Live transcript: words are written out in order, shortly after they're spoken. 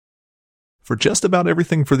for just about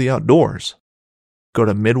everything for the outdoors. Go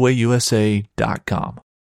to MidwayUSA.com.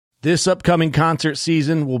 This upcoming concert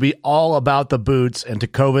season will be all about the boots, and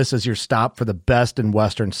Tecovas is your stop for the best in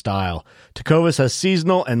Western style. Tecovas has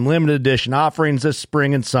seasonal and limited edition offerings this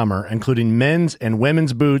spring and summer, including men's and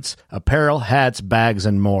women's boots, apparel, hats, bags,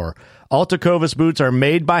 and more. All Tecovas boots are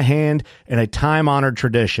made by hand in a time-honored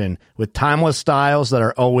tradition with timeless styles that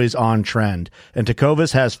are always on trend. And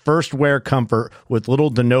Tecovas has first wear comfort with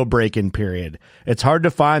little to no break-in period. It's hard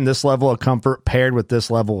to find this level of comfort paired with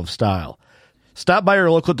this level of style. Stop by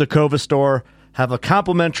your local Tecovas store, have a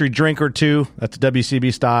complimentary drink or two, that's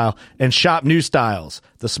WCB style, and shop new styles.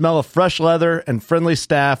 The smell of fresh leather and friendly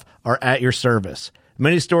staff are at your service.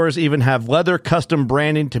 Many stores even have leather custom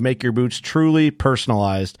branding to make your boots truly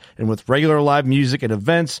personalized. And with regular live music and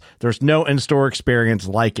events, there's no in-store experience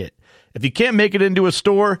like it. If you can't make it into a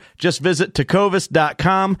store, just visit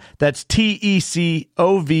Tecovas.com. That's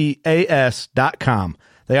TECOVAS.com.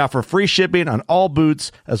 They offer free shipping on all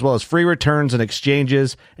boots, as well as free returns and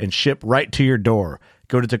exchanges, and ship right to your door.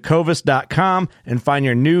 Go to Tecovas.com and find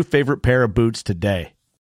your new favorite pair of boots today.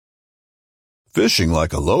 Fishing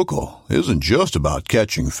like a local isn't just about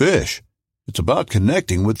catching fish. It's about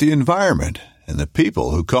connecting with the environment and the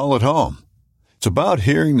people who call it home. It's about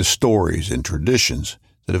hearing the stories and traditions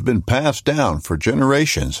that have been passed down for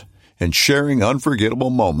generations and sharing unforgettable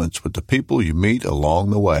moments with the people you meet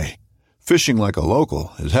along the way. Fishing like a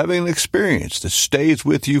local is having an experience that stays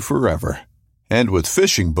with you forever. And with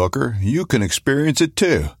Fishing Booker, you can experience it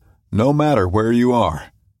too, no matter where you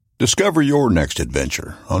are. Discover your next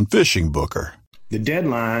adventure on Fishing Booker. The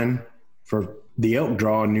deadline for the elk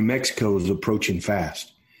draw in New Mexico is approaching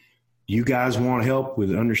fast. You guys want help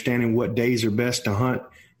with understanding what days are best to hunt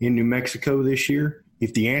in New Mexico this year?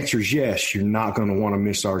 If the answer is yes, you're not going to want to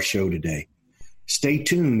miss our show today. Stay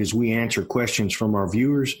tuned as we answer questions from our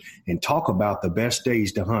viewers and talk about the best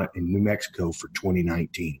days to hunt in New Mexico for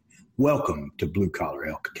 2019. Welcome to Blue Collar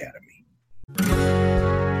Elk Academy.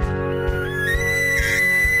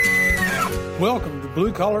 Welcome to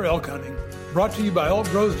Blue Collar Elk Hunting, brought to you by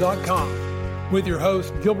ElkGrows.com, with your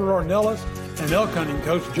host Gilbert Ornelas and elk hunting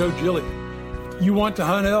coach Joe Gilliam. You want to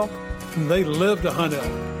hunt elk, and they live to hunt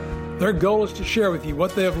elk. Their goal is to share with you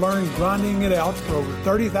what they have learned grinding it out for over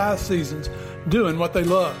 35 seasons, doing what they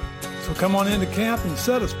love. So come on into camp and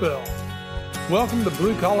set a spell. Welcome to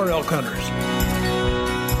Blue Collar Elk Hunters.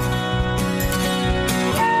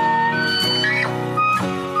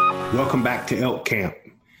 Welcome back to Elk Camp.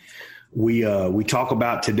 We talk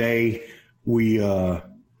about today, the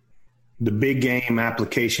big game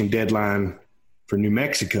application deadline for New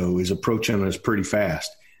Mexico is approaching us pretty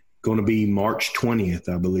fast. Going to be March 20th,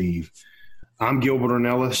 I believe. I'm Gilbert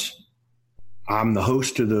Ornelas. I'm the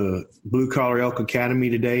host of the Blue Collar Elk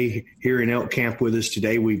Academy today. Here in Elk Camp with us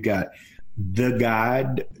today, we've got the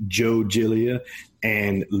guide, Joe Gillia,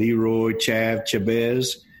 and Leroy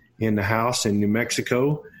Chavez in the house in New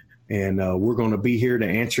Mexico. And we're going to be here to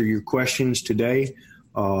answer your questions today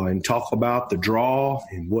and talk about the draw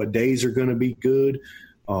and what days are going to be good.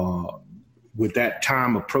 With that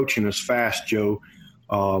time approaching us fast, Joe,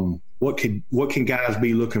 what can guys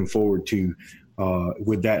be looking forward to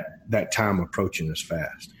with that time approaching us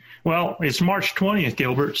fast? Well, it's March 20th,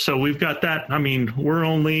 Gilbert. So we've got that. I mean, we're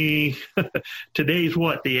only today's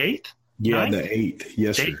what, the 8th? Yeah, 9th? The 8th.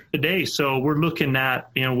 Yes, sir. Today. So we're looking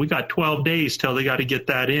at, we got 12 days till they got to get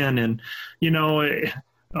that in. And, you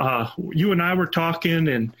and I were talking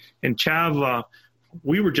and Chav,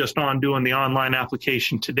 we were just on doing the online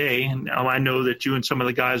application today. And I know that you and some of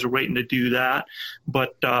the guys are waiting to do that.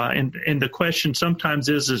 But, and the question sometimes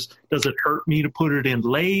is, does it hurt me to put it in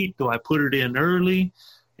late? Do I put it in early?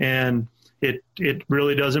 And it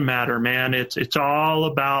really doesn't matter, man. It's all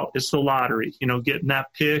about, it's the lottery, getting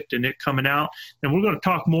that picked and it coming out. And we're going to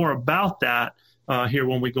talk more about that here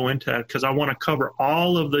when we go into that, because I want to cover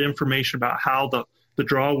all of the information about how the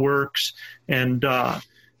draw works. And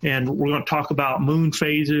we're going to talk about moon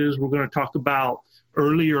phases. We're going to talk about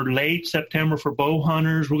early or late September for bow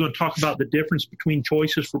hunters. We're going to talk about the difference between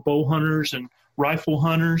choices for bow hunters and rifle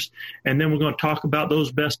hunters. And then we're going to talk about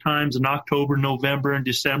those best times in October, November, and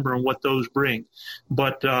December and what those bring.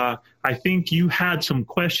 But I think you had some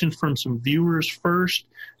questions from some viewers first.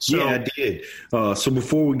 So, yeah, I did. So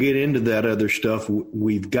before we get into that other stuff,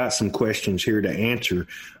 we've got some questions here to answer.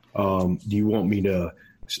 Do you want me to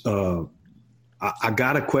I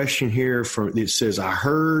got a question here that says, I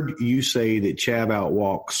heard you say that Chav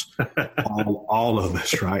outwalks all of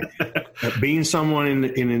us, right? Being someone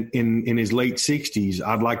in his late 60s,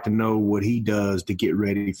 I'd like to know what he does to get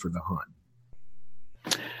ready for the hunt.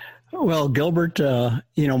 Well, Gilbert,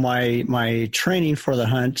 my training for the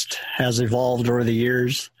hunt has evolved over the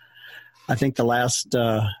years. I think the last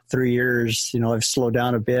 3 years, I've slowed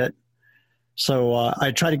down a bit. So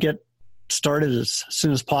I try to get started as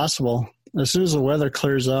soon as possible. As soon as the weather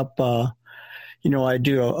clears up, I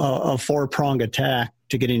do a 4-prong attack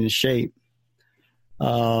to get into shape.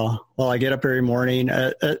 I get up every morning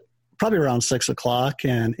at probably around 6 o'clock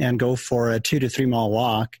and go for a 2 to 3 mile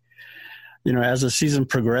walk. As the season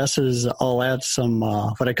progresses, I'll add some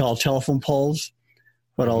what I call telephone poles.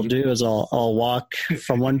 What I'll do is I'll walk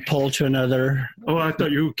from one pole to another. Oh, I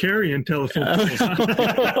thought you were carrying telephone poles.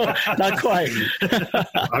 Not quite.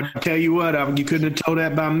 I'll tell you what, you couldn't have told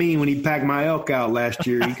that by me when he packed my elk out last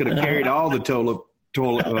year. He could have carried all the telephone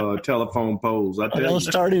poles. I'm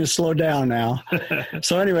starting to slow down now.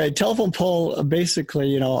 So anyway, telephone pole,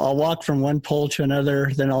 basically, I'll walk from one pole to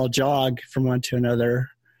another, then I'll jog from one to another.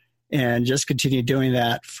 And just continue doing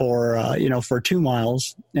that for 2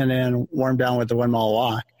 miles and then warm down with the 1 mile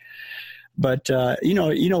walk. But,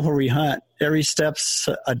 where we hunt, every step's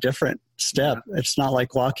a different step. It's not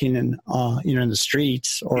like walking in the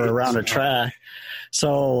streets or around a track.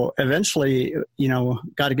 So eventually,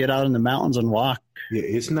 got to get out in the mountains and walk. Yeah,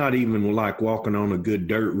 it's not even like walking on a good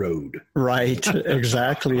dirt road. Right,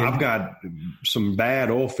 exactly. I've got some bad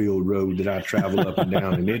oil field road that I travel up and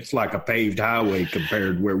down, and it's like a paved highway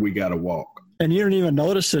compared to where we got to walk. And you don't even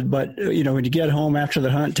notice it, but, when you get home after the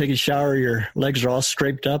hunt, take a shower, your legs are all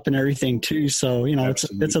scraped up and everything too. So, it's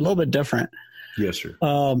a little bit different. Yes, sir.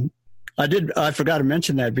 I forgot to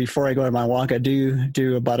mention that before I go to my walk, I do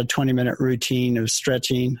about a 20-minute routine of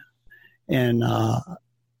stretching and,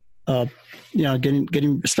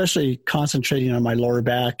 getting, especially concentrating on my lower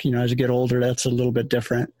back, as you get older, that's a little bit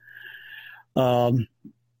different. I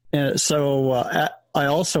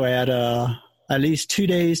also add, at least 2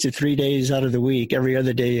 days to 3 days out of the week, every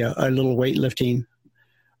other day, a little weightlifting,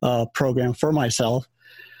 program for myself.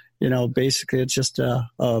 Basically it's just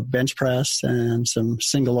a bench press and some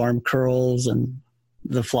single arm curls and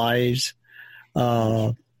the flies,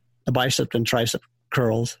 the bicep and tricep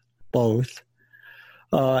curls, both.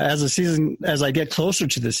 As I get closer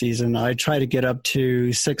to the season, I try to get up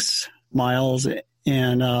to 6 miles,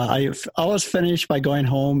 and I always finish by going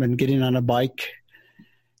home and getting on a bike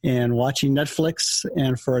and watching Netflix.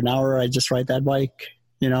 And for an hour, I just ride that bike.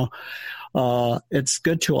 It's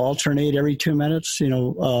good to alternate every 2 minutes,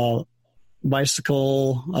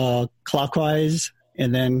 bicycle clockwise,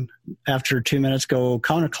 and then after 2 minutes, go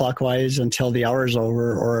counterclockwise until the hour's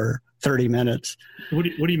over, or 30 minutes. What do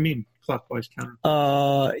you mean? Clockwise counter?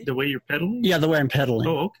 The way you're pedaling? Yeah, the way I'm pedaling.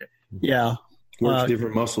 Oh, okay. Yeah. Works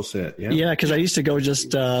different muscle set. Yeah. Yeah, because I used to go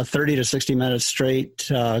just 30 to 60 minutes straight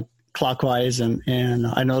clockwise, and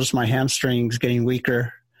I noticed my hamstrings getting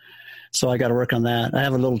weaker. So I got to work on that. I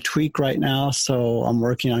have a little tweak right now, so I'm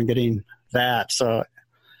working on getting that. So,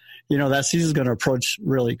 that season's going to approach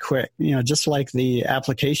really quick. Just like the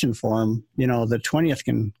application form, the 20th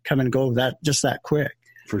can come and go that quick.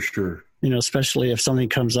 For sure. Especially if something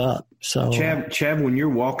comes up. So, Chav, when you're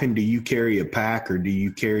walking, do you carry a pack, or do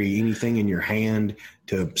you carry anything in your hand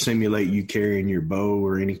to simulate you carrying your bow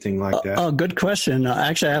or anything like that? Good question.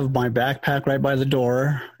 Actually, I have my backpack right by the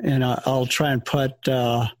door, and I'll try and put.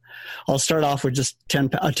 I'll start off with just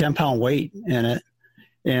a 10-pound weight in it,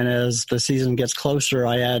 and as the season gets closer,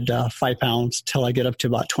 I add 5 pounds till I get up to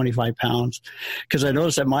about 25 pounds. Because I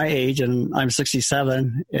noticed at my age, and I'm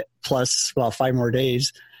 67, plus about 5 more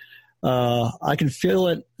days. I can feel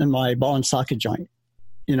it in my ball and socket joint,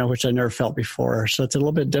 which I never felt before. So it's a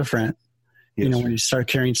little bit different, yes, when you start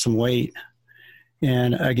carrying some weight.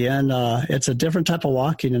 And again, it's a different type of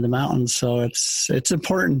walking in the mountains. So it's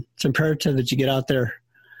important. It's imperative that you get out there.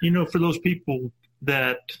 For those people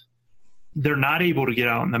that they're not able to get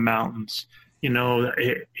out in the mountains,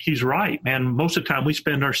 he's right, man. Most of the time we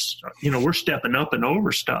spend we're stepping up and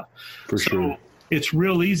over stuff. For sure. It's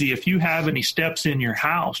real easy. If you have any steps in your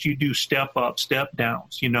house, you do step up, step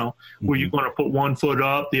downs, where you're going to put 1 foot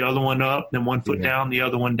up, the other one up, then 1 foot down, the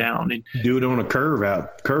other one down. And do it on a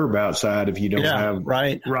curve outside if you don't have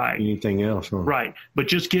right anything else. Huh? Right. But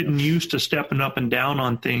just getting used to stepping up and down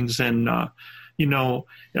on things. And,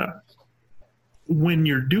 when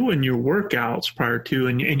you're doing your workouts prior to,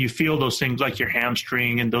 and you feel those things like your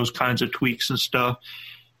hamstring and those kinds of tweaks and stuff,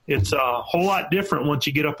 it's a whole lot different once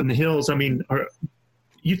you get up in the hills. I mean,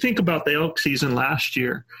 you think about the elk season last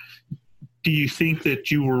year. Do you think that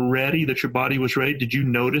you were ready, that your body was ready? Did you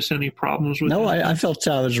notice any problems with it? No, I felt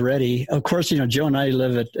I was ready. Of course, Joe and I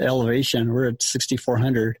live at elevation. We're at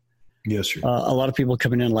 6,400. Yes, sir. A lot of people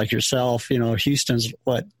coming in like yourself, Houston's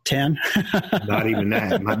what, 10? Not even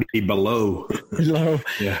that. It might be below. Low.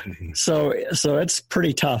 Yeah. So it's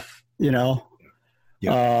pretty tough,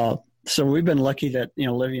 Yeah. So we've been lucky that,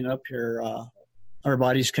 living up here, our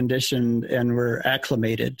body's conditioned and we're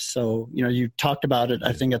acclimated. So, you talked about it,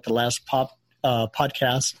 I think, at the last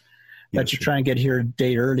podcast, that you try and get here a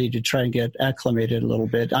day early to try and get acclimated a little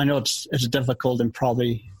bit. I know it's difficult and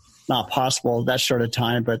probably not possible that short of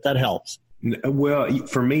time, but that helps. Well,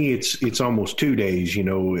 for me, it's almost 2 days.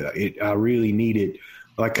 I really need it.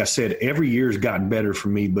 Like I said, every year's gotten better for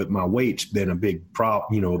me, but my weight's been a big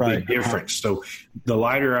problem, big difference. So the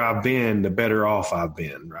lighter I've been, the better off I've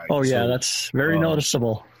been. Right. Oh yeah, that's very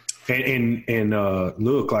noticeable. And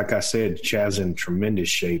look, like I said, Chad's in tremendous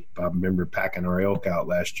shape. I remember packing our elk out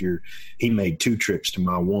last year. He made 2 trips to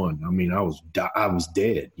my one. I mean, I was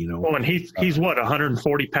dead, Oh, and he's what,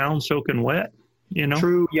 140 pounds soaking wet,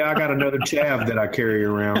 True. Yeah, I got another Chav that I carry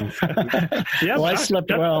around. Yeah, well, I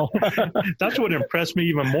slept well. That's what impressed me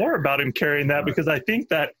even more about him carrying that, because I think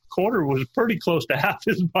that quarter was pretty close to half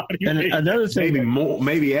his body and weight. Another thing, maybe more,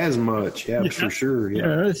 maybe as much. Yeah, for sure. Yeah.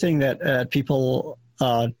 Another thing that people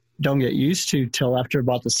don't get used to till after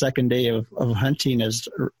about the second day of hunting is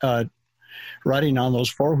riding on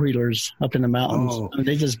those 4-wheelers up in the mountains. Oh.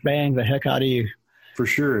 They just bang the heck out of you. For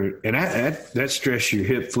sure. And that stresses your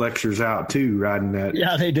hip flexors out too, riding that.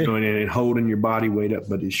 Yeah, they do. And holding your body weight up,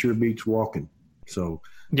 but it sure beats walking. So.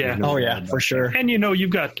 Yeah. Oh yeah, for sure. And you've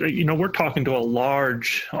got, we're talking to a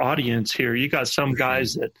large audience here. You got some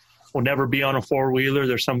guys that will never be on a 4-wheeler.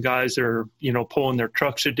 There's some guys that are, pulling their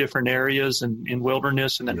trucks to different areas and in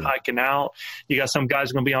wilderness and then hiking out. You got some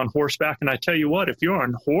guys going to be on horseback. And I tell you what, if you're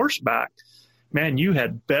on horseback, man, you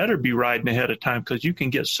had better be riding ahead of time, because you can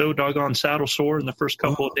get so doggone saddle sore in the first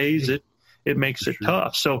couple of days. It makes it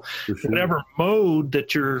tough. So whatever mode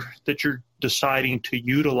that you're deciding to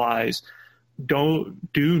utilize, do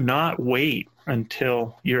not wait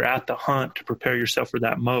until you're at the hunt to prepare yourself for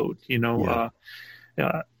that mode.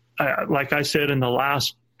 Like I said in the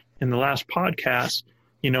last podcast,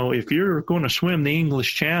 if you're going to swim the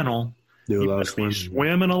English Channel, you better be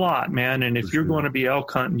swimming a lot, man. And if you're going to be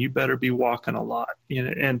elk hunting, you better be walking a lot.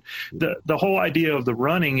 And the whole idea of the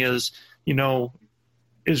running is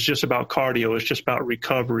just about cardio. It's just about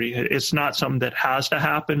recovery. It's not something that has to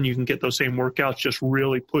happen. You can get those same workouts just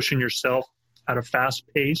really pushing yourself at a fast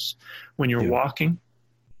pace when you're walking.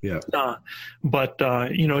 Yeah. But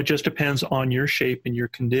it just depends on your shape and your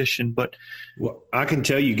condition. But I can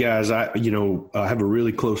tell you guys, I have a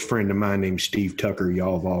really close friend of mine named Steve Tucker.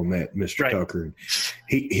 Y'all have all met Mr. Tucker.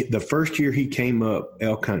 He the first year he came up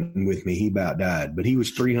elk hunting with me, he about died, but he was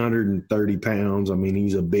 330 pounds. I mean,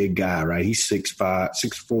 he's a big guy, right? He's 6'5",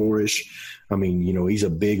 6'4"-ish. I mean, he's a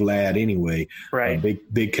big lad anyway, right? A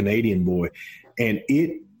big Canadian boy. And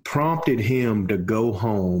it prompted him to go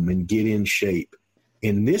home and get in shape.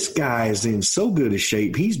 And this guy is in so good a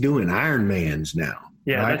shape, he's doing Ironmans now.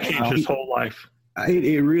 Yeah, right? That changed his whole life.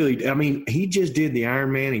 It really, I mean, he just did the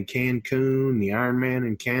Ironman in Cancun, the Ironman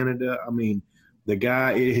in Canada. I mean, the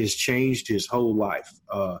guy, it has changed his whole life.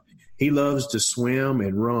 He loves to swim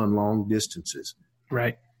and run long distances.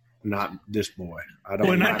 Right. Not this boy. I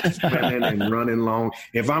don't like swimming and running long.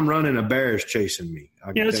 If I'm running, a bear is chasing me.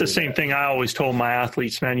 It's the same thing I always told my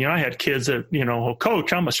athletes, man. I had kids that,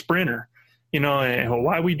 Coach, I'm a sprinter.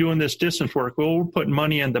 Why are we doing this distance work? Well, we're putting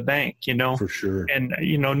money in the bank, For sure. And,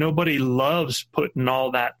 nobody loves putting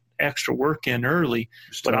all that extra work in early,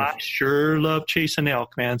 but I sure love chasing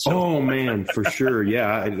elk, man. So. Oh, man, for sure.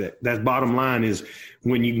 Yeah. That bottom line is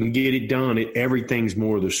when you can get it done, everything's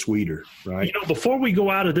more the sweeter, right? Before we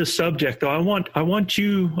go out of this subject, though, I want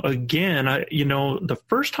you again, the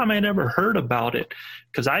first time I'd ever heard about it,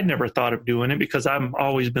 because I'd never thought of doing it because I've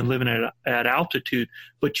always been living at altitude,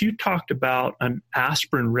 but you talked about an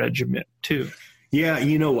aspirin regimen too. Yeah.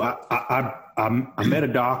 I met a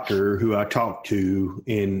doctor who I talked to,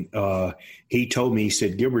 and he told me, he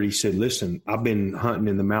said, Gilbert, he said, listen, I've been hunting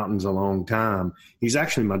in the mountains a long time. He's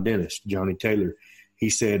actually my dentist, Johnny Taylor. He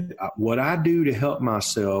said, what I do to help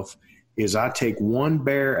myself is I take 1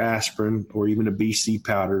 Bayer aspirin or even a BC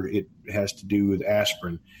powder. It has to do with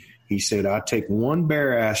aspirin. He said, I take 1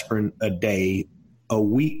 Bayer aspirin a day, a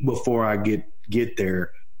week before I get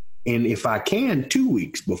there. And if I can, 2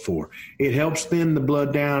 weeks before. It helps thin the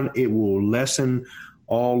blood down. It will lessen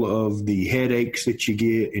all of the headaches that you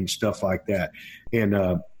get and stuff like that. And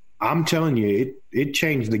I'm telling you, it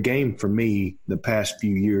changed the game for me the past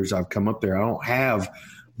few years I've come up there. I don't have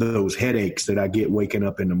those headaches that I get waking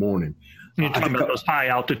up in the morning. You're talking about those high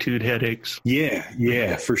altitude headaches.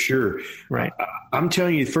 Yeah, for sure. Right. I'm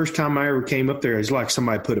telling you, the first time I ever came up there, it's like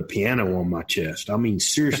somebody put a piano on my chest. I mean,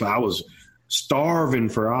 seriously, I was starving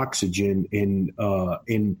for oxygen, and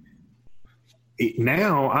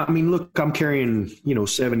now, I mean, look, I'm carrying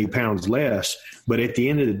 70 pounds less, but at the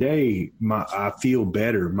end of the day, I feel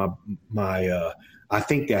better. I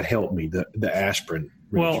think that helped me, the aspirin.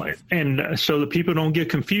 Well, and so the people don't get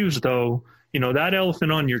confused, though. That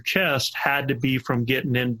elephant on your chest had to be from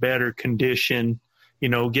getting in better condition,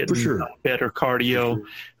 getting better cardio. Sure.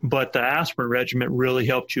 But the aspirin regimen really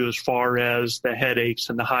helped you as far as the headaches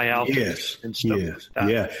and the high altitude and stuff like that.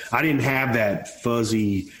 Yeah. I didn't have that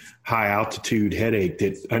fuzzy high altitude headache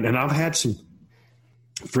and I've had some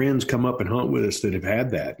friends come up and hunt with us that have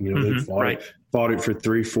had that. They fought it for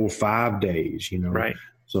 3, 4, 5 days, Right.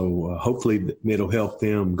 So hopefully it'll help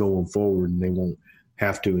them going forward and they won't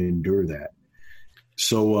have to endure that.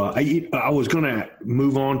 So I was going to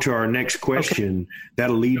move on to our next question. Okay.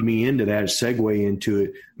 That'll lead me into that, segue into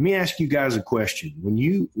it. Let me ask you guys a question. When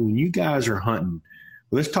you guys are hunting,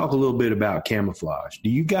 let's talk a little bit about camouflage. Do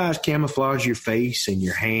you guys camouflage your face and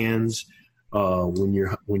your hands when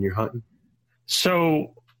you're hunting?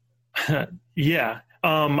 So, yeah.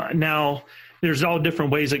 Now, there's all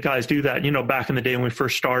different ways that guys do that. Back in the day when we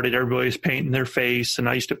first started, everybody was painting their face, and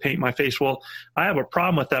I used to paint my face. Well, I have a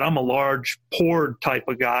problem with that. I'm a large poured type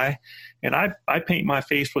of guy, and I paint my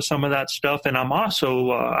face with some of that stuff. And I'm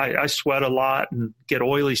also, I sweat a lot and get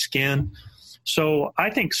oily skin. So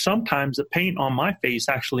I think sometimes the paint on my face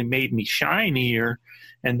actually made me shinier.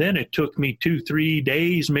 And then it took me 2-3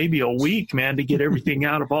 days, maybe a week, man, to get everything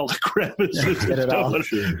out of all the crevices. Get it off.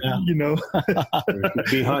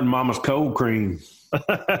 Be hunting mama's cold cream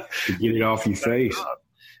to get it off your face.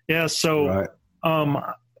 Yeah. So,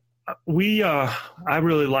 I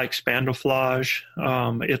really like Spandaflage.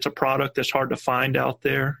 It's a product that's hard to find out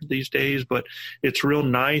there these days, but it's real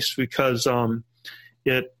nice because,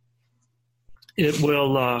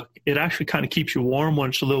 it actually kind of keeps you warm when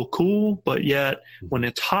it's a little cool, but yet when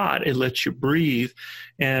it's hot, it lets you breathe.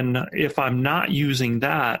 And if I'm not using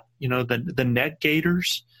that, the neck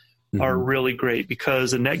gaiters are really great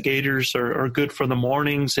because the neck gaiters are good for the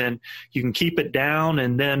mornings and you can keep it down.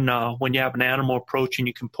 And then when you have an animal approaching,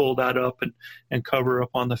 you can pull that up and cover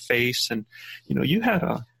up on the face. And, you had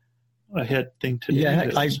a head thing to do.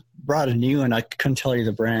 Yeah, I brought a new and I couldn't tell you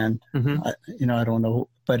the brand. Mm-hmm. I don't know,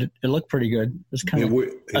 but it looked pretty good. It's kind of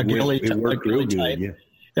a ghillie type.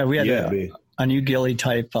 Yeah, we had a new ghillie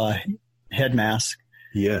type head mask.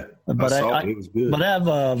 Yeah, but it was good. But I have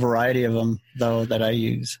a variety of them though that I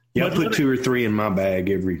use. Yeah, I put 2 or 3 in my bag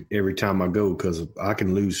every time I go because I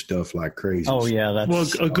can lose stuff like crazy. Oh yeah,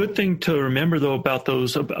 a good thing to remember though about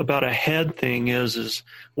those about a head thing is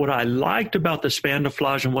what I liked about the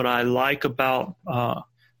Spandaflage and what I like about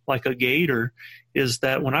like a gator is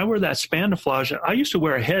that when I wear that Spandaflage, I used to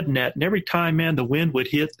wear a head net, and every time, man, the wind would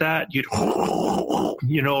hit that, you'd,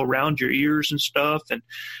 around your ears and stuff, and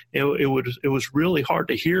it was really hard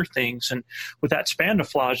to hear things. And with that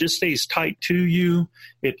Spandaflage, it stays tight to you.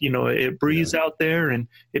 It breathes out there, and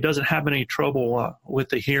it doesn't have any trouble with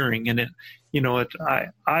the hearing. And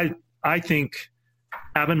I think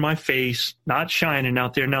having my face not shining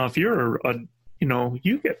out there. Now, if you're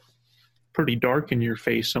you get pretty dark in your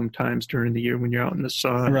face sometimes during the year when you're out in the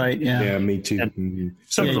sun. Right. Yeah. Yeah. Me too. And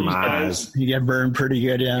some of my eyes. You get burned pretty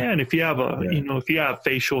good. Yeah. Yeah. And if you have if you have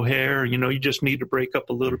facial hair, you just need to break up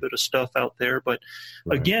a little bit of stuff out there. But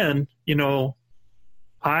again,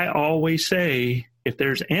 I always say if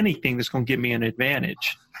there's anything that's going to give me an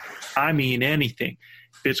advantage, I mean anything.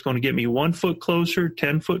 If it's going to get me 1 foot closer,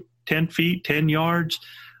 10 feet, 10 yards,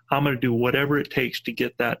 I'm going to do whatever it takes to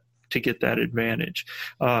get that advantage.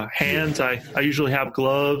 Hands, I usually have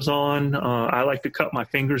gloves on. I like to cut my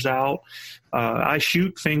fingers out. I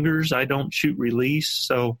shoot fingers. I don't shoot release.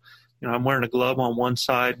 So, I'm wearing a glove on one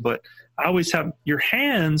side, but I always have your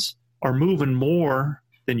hands are moving more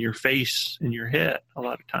than your face and your head a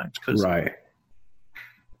lot of times because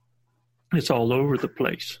it's all over the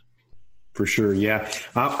place. For sure. Yeah.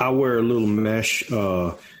 I wear a little mesh,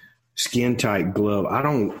 skin tight glove. I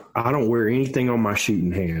don't wear anything on my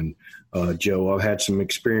shooting hand, Joe. I've had some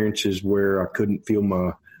experiences where I couldn't feel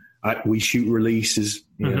we shoot releases,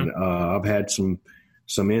 and I've had some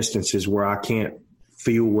instances where I can't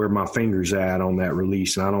feel where my finger's at on that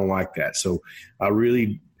release, and I don't like that. So I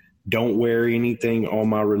really don't wear anything on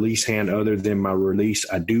my release hand other than my release.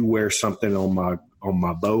 I do wear something on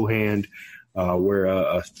my bow hand. Wear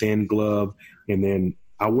a thin glove, and then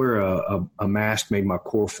I wear a mask made by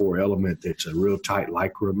Core 4 Element that's a real tight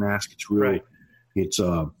Lycra mask. It's real, it's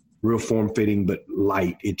real form fitting but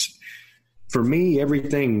light. for me,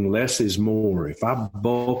 everything less is more. If I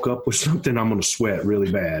bulk up with something, I'm going to sweat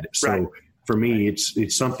really bad. So for me,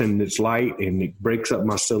 it's something that's light and it breaks up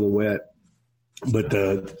my silhouette. But,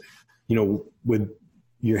 with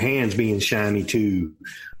your hands being shiny too.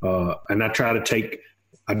 And I try to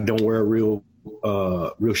I don't wear a real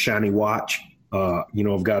shiny watch.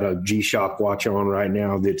 I've got a G-Shock watch on right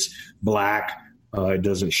now that's black. It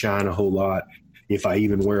doesn't shine a whole lot if I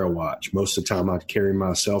even wear a watch. Most of the time I carry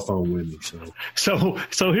my cell phone with me. So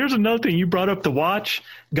here's another thing. You brought up the watch.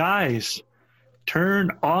 Guys,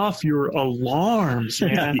 turn off your alarms,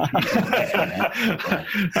 man.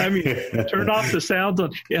 I mean, turn off the sounds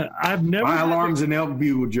on. Yeah, I've never. My alarm's an Elk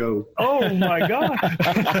Bugle, Joe. Oh my God!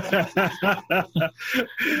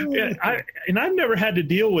 I've never had to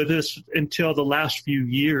deal with this until the last few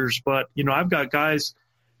years. But I've got guys.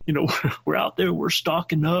 We're out there, we're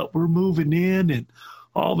stocking up, we're moving in, and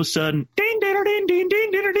all of a sudden, ding, ding, ding, ding,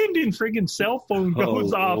 ding, ding, ding, ding, friggin' cell phone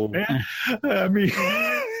goes off, man. I mean,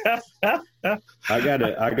 I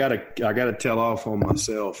gotta tell off on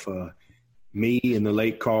myself. Me and the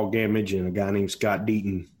late Carl Gamage and a guy named Scott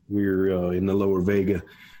Deaton, we were in the Lower Vega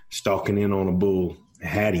stalking in on a bull.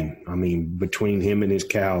 Had him. I mean, between him and his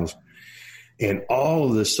cows, and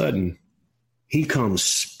all of a sudden, he comes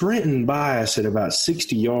sprinting by us at about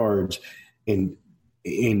 60 yards, and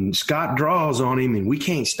Scott draws on him, and we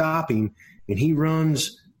can't stop him. And he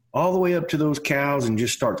runs all the way up to those cows and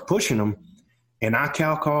just starts pushing them. And I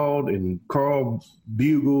cow called, and Carl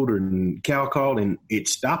bugled, and cow called, and it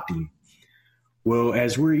stopped him. Well,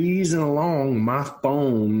 as we're easing along, my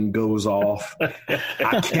phone goes off.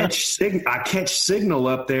 I catch signal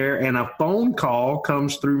up there, and a phone call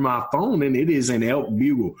comes through my phone, and it is an Elk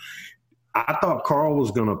Bugle. I thought Carl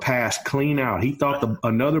was going to pass clean out. He thought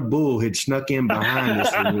another bull had snuck in behind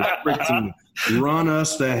us and was freaking run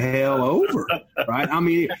us the hell over, right? I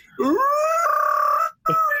mean,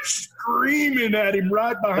 screaming at him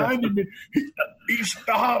right behind him. And he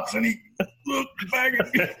stops and he looks back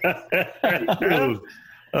at me. He goes,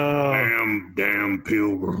 damn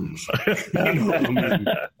pilgrims.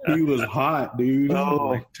 He was hot, dude.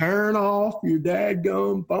 Like, turn off your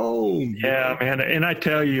dadgum phone. Yeah, man. And I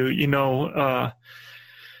tell you,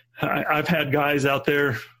 I've had guys out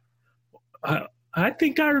there. I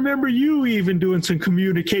think I remember you even doing some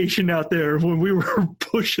communication out there when we were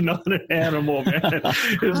pushing on an animal, man.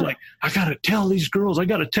 It was like, I got to tell these girls, I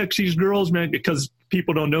got to text these girls, man, because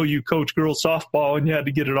people don't know you coach girls softball and you had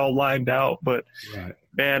to get it all lined out. But,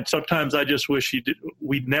 man, sometimes I just wish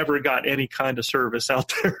we'd never got any kind of service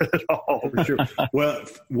out there at all. For sure. Well,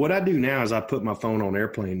 what I do now is I put my phone on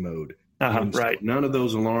airplane mode. Right. So none of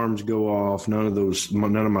those alarms go off. None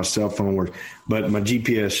of my cell phone works, but my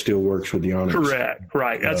GPS still works with the Onyx. Correct.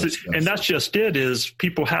 Right. That's it. And that's just it. Is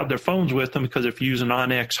people have their phones with them because if you use an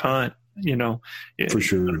Onyx Hunt, for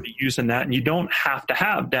sure, you're using that, and you don't have to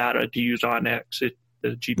have data to use Onyx. The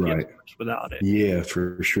GPS works without it. Yeah,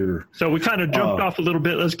 for sure. So we kind of jumped off a little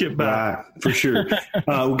bit. Let's get back. Right, for sure.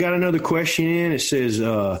 We got another question in. It says,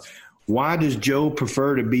 why does Joe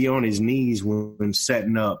prefer to be on his knees when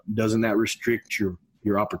setting up? Doesn't that restrict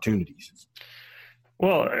your opportunities?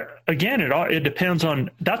 Well, again, it depends on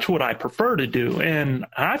 – that's what I prefer to do. And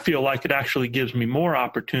I feel like it actually gives me more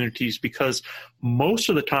opportunities because most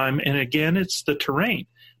of the time – and again, it's the terrain.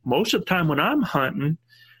 Most of the time when I'm hunting,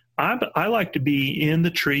 I like to be in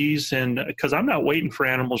the trees, and because I'm not waiting for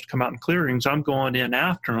animals to come out in clearings, I'm going in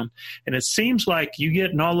after them. And it seems like you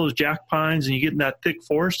get in all those jack pines and you get in that thick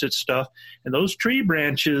forested stuff, and those tree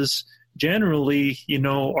branches generally,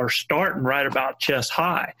 are starting right about chest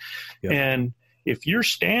high. Yep. And if you're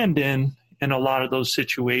standing in a lot of those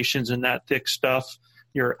situations in that thick stuff,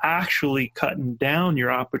 you're actually cutting down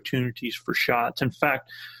your opportunities for shots. In fact,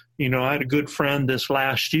 I had a good friend this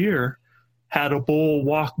last year had a bull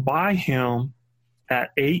walk by him at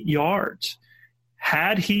 8 yards.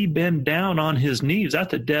 Had he been down on his knees,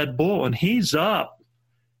 that's a dead bull, and he's up,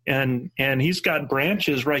 and he's got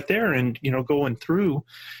branches right there and, going through,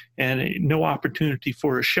 and no opportunity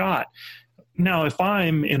for a shot. Now, if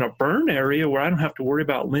I'm in a burn area where I don't have to worry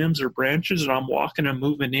about limbs or branches and I'm walking and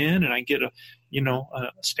moving in and I get a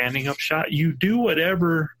standing up shot, you do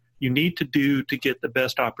whatever you need to do to get the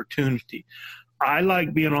best opportunity. I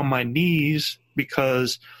like being on my knees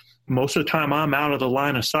because most of the time I'm out of the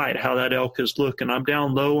line of sight, how that elk is looking. I'm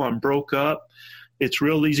down low, I'm broke up. It's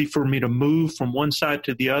real easy for me to move from one side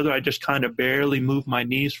to the other. I just kind of barely move my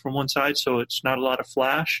knees from one side, so it's not a lot of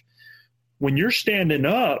flash. When you're standing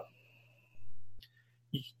up,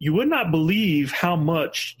 you would not believe how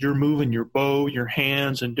much you're moving your bow, your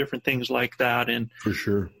hands, and different things like that. And for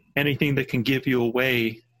sure, anything that can give you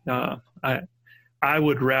away. I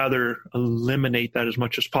would rather eliminate that as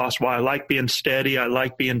much as possible. I like being steady. I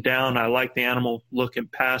like being down. I like the animal looking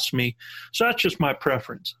past me. So that's just my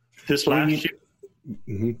preference. This last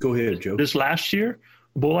year. Go ahead, Joe. This last year,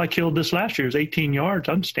 the bull I killed this last year is 18 yards.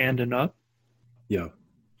 I'm standing up. Yeah.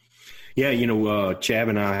 Yeah, Chav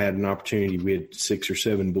and I had an opportunity. We had 6 or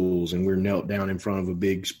 7 bulls, and we're knelt down in front of a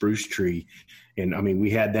big spruce tree. And,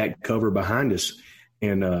 we had that cover behind us.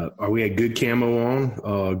 And we had good camo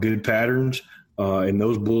on, good patterns. And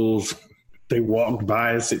those bulls, they walked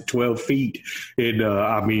by us at 12 feet. And,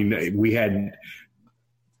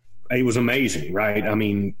 it was amazing,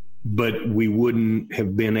 right? But we wouldn't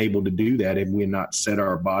have been able to do that if we had not set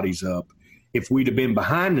our bodies up. If we'd have been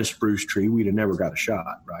behind the spruce tree, we'd have never got a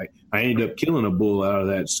shot, right? I ended up killing a bull out of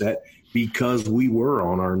that set because we were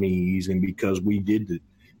on our knees and because we did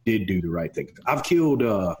do the right thing. I've killed,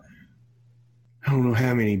 I don't know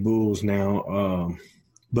how many bulls now,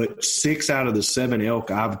 but 6 out of the 7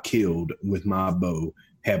 elk I've killed with my bow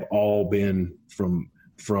have all been from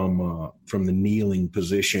the kneeling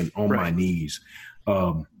position on my knees.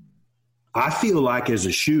 I feel like as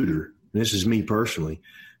a shooter, this is me personally,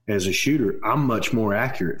 as a shooter, I'm much more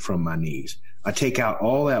accurate from my knees. I take out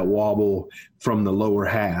all that wobble from the lower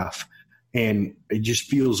half, and it just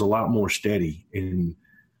feels a lot more steady. And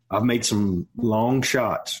I've made some long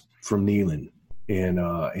shots from kneeling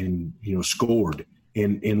and scored.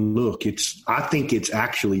 And look, I think it's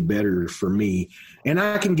actually better for me. And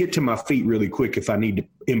I can get to my feet really quick if I need to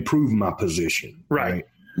improve my position. Right.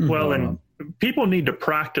 Well, and people need to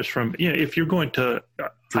practice from, if you're going to,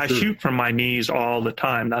 I shoot from my knees all the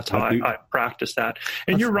time. That's how I practice that.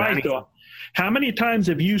 And you're right, though. How many times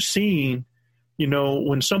have you seen,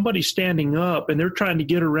 when somebody's standing up and they're trying to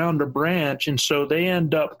get around a branch, and so they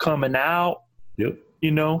end up coming out,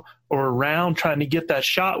 or around trying to get that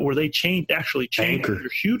shot where they change their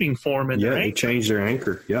shooting form and their anchor. They change their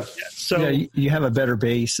anchor. Yeah. So you have a better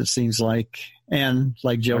base, it seems like. And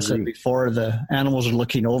like Joe said before, the animals are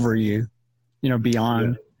looking over you,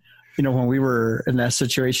 beyond. Yeah. When we were in that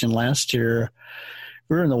situation last year,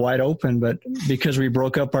 we were in the wide open, but because we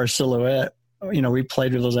broke up our silhouette, we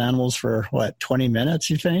played with those animals for 20 minutes,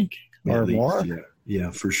 you think, or more? Yeah,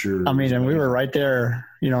 for sure. And we were right there,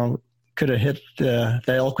 could have hit the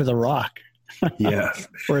elk with a rock. Yeah.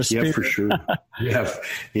 Or a spear. Yeah, for sure.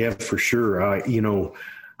 Yeah, for sure.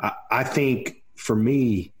 I think for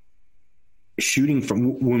me, shooting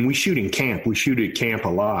when we shoot in camp, we shoot at camp a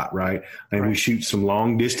lot, right? And we shoot some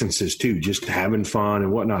long distances too, just having fun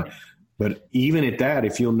and whatnot. But even at that,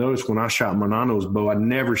 if you'll notice, when I shot Manano's bow, I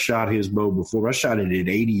never shot his bow before. I shot it at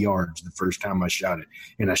 80 yards the first time I shot it,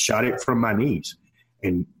 and I shot it from my knees.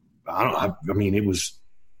 And it was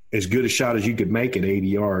as good a shot as you could make at 80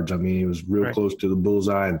 yards. It was real close to the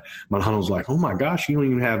bullseye. And Manano's like, "Oh my gosh, you don't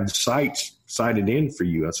even have sights sighted in for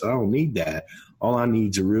you." I said, "I don't need that. All I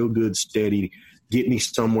need is a real good, steady, get me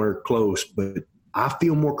somewhere close." But I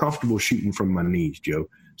feel more comfortable shooting from my knees, Joe.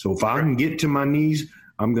 So if I can get to my knees,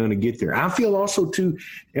 I'm going to get there. I feel also, too,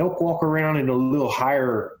 elk walk around in a little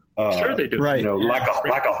higher, sure they do. Right.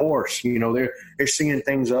 Like a horse. They're seeing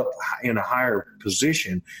things up in a higher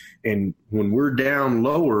position. And when we're down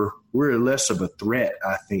lower, we're less of a threat,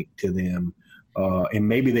 I think, to them. And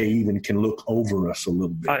maybe they even can look over us a little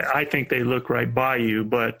bit. I think they look right by you,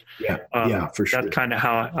 but for sure. That's kind of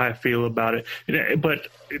how I feel about it. But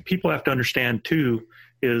people have to understand too,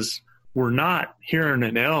 is we're not hearing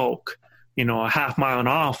an elk, a half mile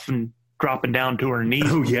off and dropping down to our knees.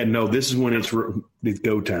 Oh yeah, no, this is when it's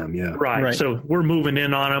go time. Yeah, right. So we're moving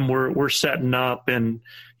in on them. We're setting up, and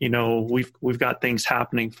we've got things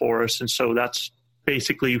happening for us, and so that's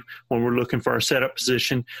basically when we're looking for our setup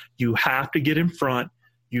position. You have to get in front.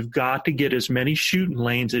 You've got to get as many shooting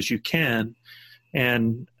lanes as you can,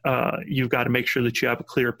 and you've got to make sure that you have a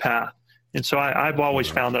clear path. And so I've always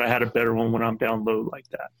found that I had a better one when I'm down low like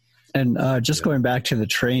that. And going back to the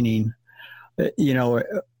training,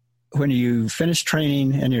 when you finish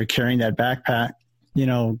training and you're carrying that backpack,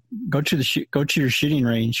 go to your shooting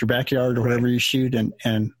range, your backyard, or wherever you shoot,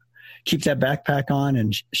 and keep that backpack on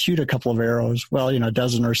and shoot a couple of arrows. Well, a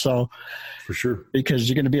dozen or so. For sure. Because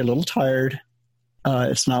you're going to be a little tired.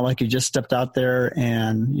 It's not like you just stepped out there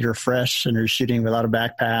and you're fresh and you're shooting without a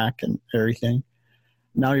backpack and everything.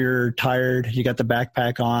 Now you're tired, you got the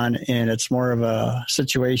backpack on, and it's more of a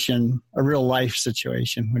situation, a real life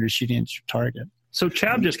situation when you're shooting at your target. So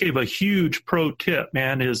Chav just gave a huge pro tip,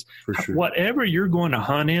 man, is whatever you're going to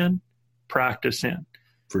hunt in, practice in.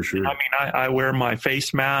 For sure. I wear my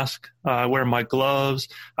face mask, I wear my gloves,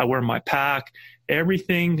 I wear my pack,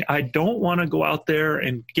 everything. I don't want to go out there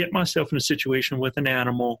and get myself in a situation with an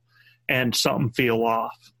animal and something feel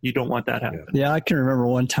off. You don't want that happening. Yeah, I can remember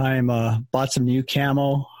one time bought some new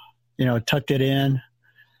camo, tucked it in,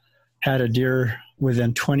 had a deer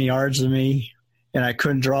within 20 yards of me, and I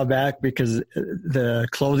couldn't draw back because the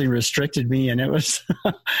clothing restricted me, and it was,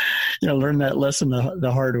 learned that lesson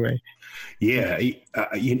the hard way. Yeah,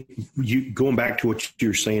 you going back to what you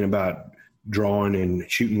were saying about drawing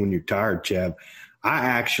and shooting when you're tired, Chav, I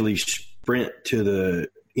actually sprint to the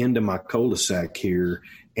end of my cul-de-sac here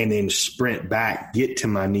and then sprint back, get to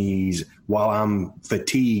my knees while I'm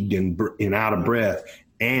fatigued and out of breath,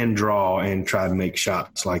 and draw and try to make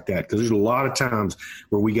shots like that. Because there's a lot of times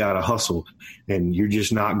where we got to hustle, and you're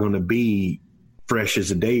just not going to be fresh as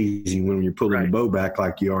a daisy when you're pulling the bow back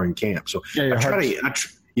like you are in camp. So I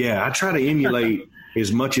try to emulate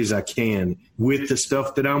as much as I can with the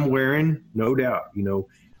stuff that I'm wearing, no doubt.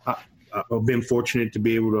 I've been fortunate to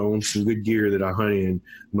be able to own some good gear that I hunt in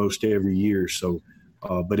most every year. So,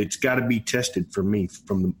 but it's got to be tested for me,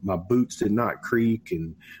 from my boots did not creak,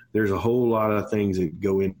 and there's a whole lot of things that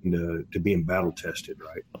go into being battle tested,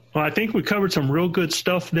 right? Well, I think we covered some real good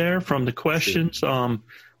stuff there from the questions. Sure.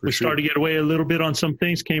 We started to get away a little bit on some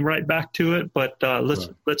things, came right back to it, but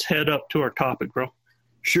let's head up to our topic, bro.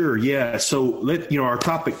 Sure, yeah. So our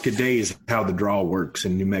topic today is how the draw works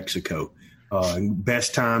in New Mexico.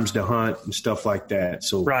 Best times to hunt and stuff like that.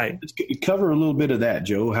 So let's cover a little bit of that,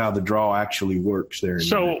 Joe, how the draw actually works there.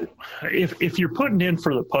 So if you're putting in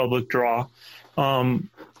for the public draw,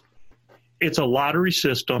 it's a lottery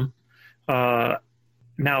system. Now,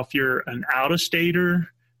 if you're an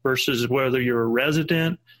out-of-stater versus whether you're a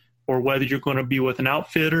resident or whether you're going to be with an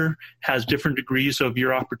outfitter, has different degrees of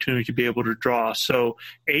your opportunity to be able to draw. So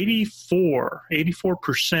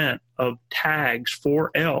 84% of tags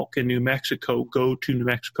for elk in New Mexico go to New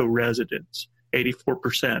Mexico residents,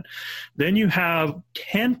 84%. Then you have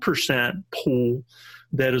 10% pool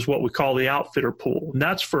that is what we call the outfitter pool. And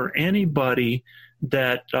that's for anybody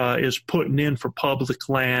that is putting in for public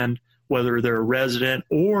land, whether they're a resident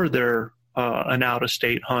or they're an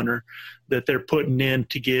out-of-state hunter, that they're putting in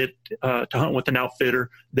to get to hunt with an outfitter.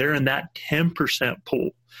 They're in that 10%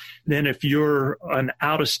 pool. Then if you're an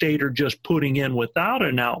out-of-stater just putting in without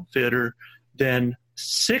an outfitter, then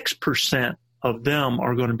 6% of them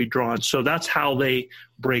are going to be drawn. So that's how they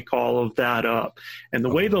break all of that up. And the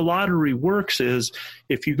way the lottery works is,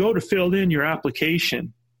 if you go to fill in your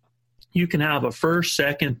application, you can have a first,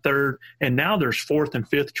 second, third, and now there's fourth and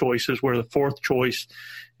fifth choices, where the fourth choice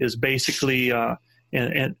is basically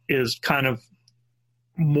and is kind of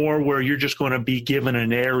more where you're just going to be given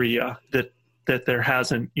an area that there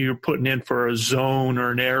hasn't, you're putting in for a zone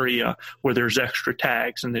or an area where there's extra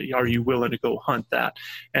tags, and are you willing to go hunt that?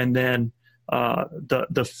 And then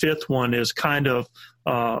the fifth one is kind of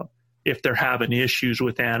if they're having issues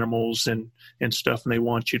with animals and stuff, and they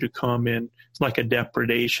want you to come in. It's like a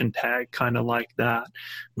depredation tag, kind of like that.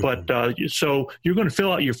 But so you're going to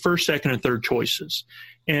fill out your first, second, and third choices.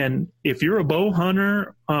 And if you're a bow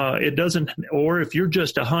hunter, it doesn't, or if you're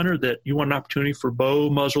just a hunter that you want an opportunity for bow,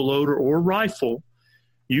 muzzleloader, or rifle,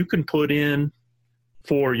 you can put in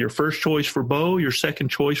for your first choice for bow, your second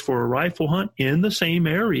choice for a rifle hunt in the same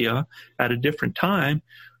area at a different time.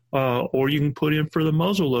 Or you can put in for the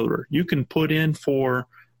muzzleloader. You can put in for,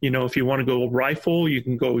 if you want to go rifle, you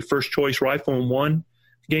can go first choice rifle in one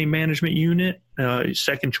game management unit,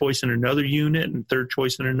 second choice in another unit, and third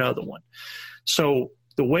choice in another one. So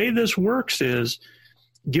the way this works is,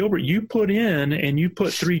 Gilbert, you put in and you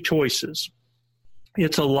put three choices.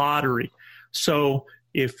 It's a lottery. So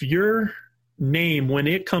if your name, when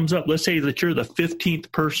it comes up, let's say that you're the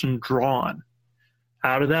 15th person drawn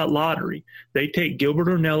out of that lottery, they take Gilbert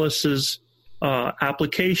Ornelas's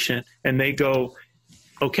application and they go,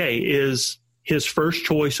 okay, is his first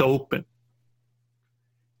choice open?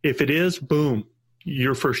 If it is, boom,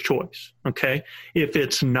 your first choice. Okay. If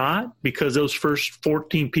it's not, because those first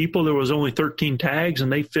 14 people, there was only 13 tags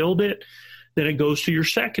and they filled it, then it goes to your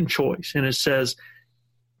second choice. And it says,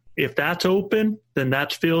 if that's open, then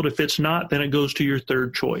that's filled. If it's not, then it goes to your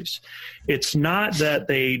third choice. It's not that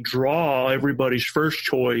they draw everybody's first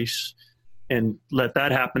choice and let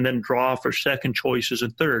that happen, then draw for second choices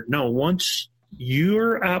and third. No, once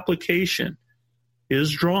your application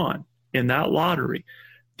is drawn in that lottery,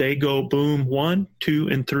 they go boom, 1, 2,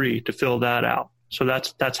 and 3 to fill that out. So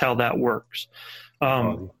that's how that works.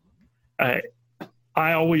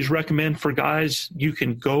 I always recommend for guys, you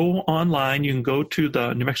can go online, you can go to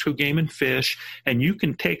the New Mexico Game and Fish, and you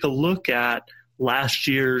can take a look at last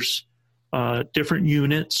year's different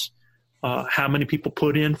units, how many people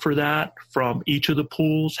put in for that from each of the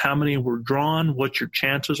pools, how many were drawn, what your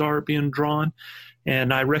chances are of being drawn.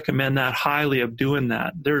 And I recommend that highly of doing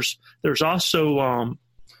that. There's also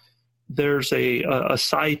there's a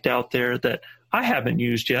site out there that I haven't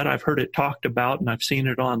used yet. I've heard it talked about and I've seen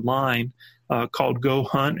it online called Go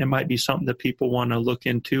Hunt. It might be something that people want to look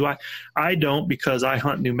into. I don't, because I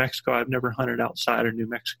hunt New Mexico. I've never hunted outside of New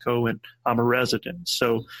Mexico, and I'm a resident.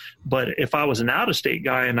 So, but if I was an out-of-state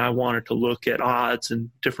guy and I wanted to look at odds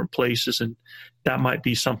in different places, and that might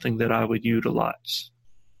be something that I would utilize.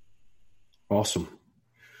 Awesome.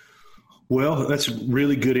 Well, that's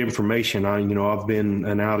really good information. I've been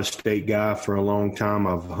an out-of-state guy for a long time.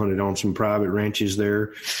 I've hunted on some private ranches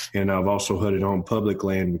there, and I've also hunted on public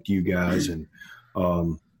land with you guys. And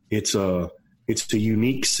it's a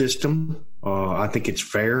unique system. I think it's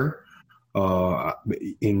fair,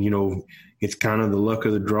 and it's kind of the luck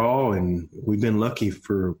of the draw. And we've been lucky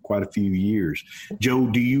for quite a few years. Joe,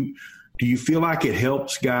 do you feel like it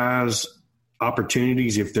helps guys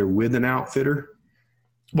opportunities if they're with an outfitter?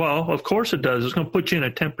 Well, of course it does. It's going to put you in a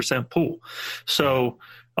 10% pool. So,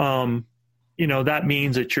 that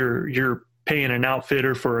means that you're paying an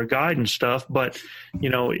outfitter for a guide and stuff. But,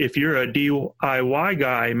 if you're a DIY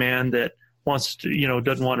guy, man, that wants to,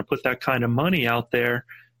 doesn't want to put that kind of money out there,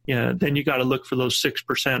 then you got to look for those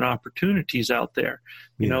 6% opportunities out there.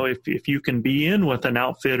 If you can be in with an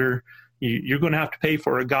outfitter, you're going to have to pay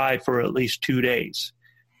for a guide for at least 2 days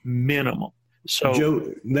minimum. So, Joe,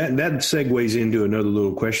 that segues into another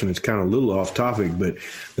little question that's kind of a little off topic, but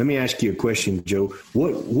let me ask you a question, Joe.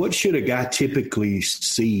 What should a guy typically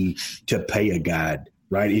see to pay a guide,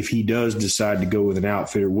 right? If he does decide to go with an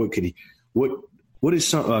outfitter, what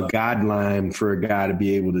is a guideline for a guy to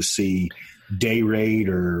be able to see, day rate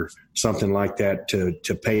or something like that,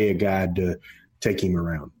 to pay a guide to take him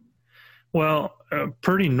around? Well,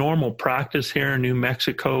 pretty normal practice here in New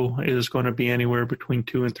Mexico is going to be anywhere between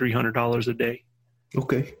 $200 and $300 a day.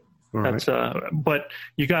 Okay. All right. But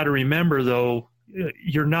you got to remember, though,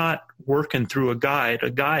 you're not working through a guide. A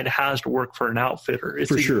guide has to work for an outfitter.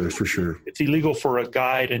 For sure. It's illegal for a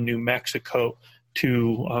guide in New Mexico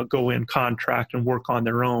to go in contract and work on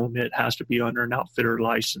their own. It has to be under an outfitter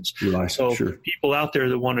license. So sure. People out there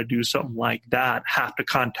that want to do something like that have to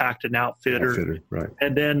contact an outfitter. Right.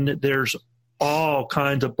 And then there's all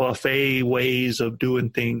kinds of buffet ways of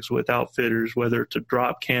doing things with outfitters, whether it's a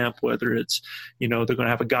drop camp, whether it's, they're going to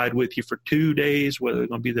have a guide with you for 2 days, whether they're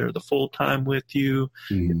going to be there the full time with you,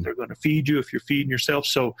 if they're going to feed you, if you're feeding yourself.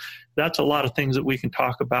 So that's a lot of things that we can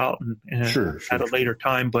talk about at a later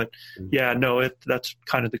time. But that's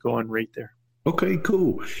kind of the going rate there. Okay,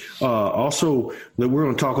 cool. Also, we're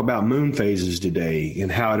going to talk about moon phases today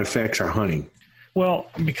and how it affects our hunting. Well,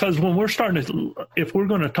 because when if we're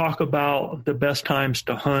going to talk about the best times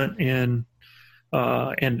to hunt and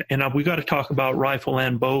we got to talk about rifle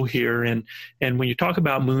and bow here. And when you talk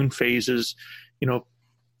about moon phases,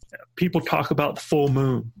 people talk about the full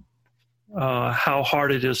moon, how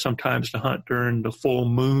hard it is sometimes to hunt during the full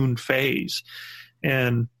moon phase.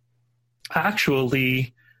 And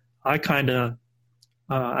actually, I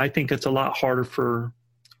think it's a lot harder for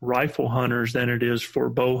rifle hunters than it is for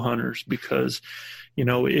bow hunters, because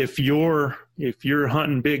if you're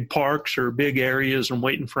hunting big parks or big areas and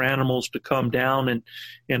waiting for animals to come down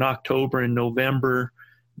in October and November,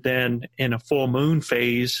 then in a full moon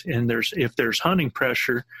phase, and if there's hunting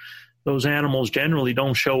pressure, those animals generally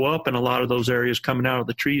don't show up in a lot of those areas coming out of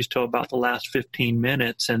the trees till about the last 15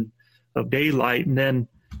 minutes of daylight. And then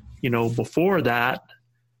before that,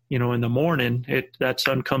 in the morning, that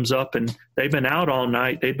sun comes up and they've been out all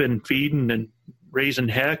night. They've been feeding and raising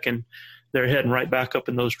heck, and they're heading right back up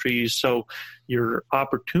in those trees. So your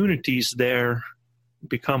opportunities there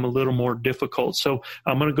become a little more difficult. So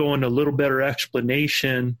I'm going to go into a little better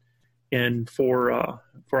explanation for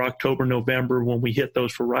October, November when we hit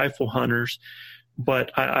those for rifle hunters.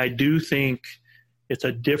 But I do think it's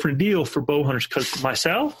a different deal for bow hunters, because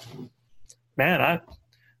myself, man,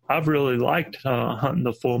 I've really liked hunting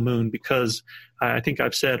the full moon, because I think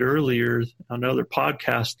I've said earlier on another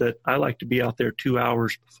podcast that I like to be out there 2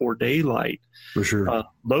 hours before daylight, for sure,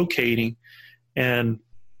 locating. And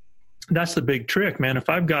that's the big trick, man. If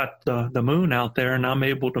I've got the moon out there and I'm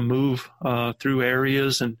able to move through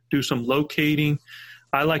areas and do some locating,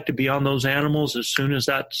 I like to be on those animals as soon as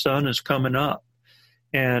that sun is coming up.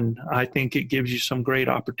 And I think it gives you some great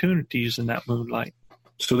opportunities in that moonlight.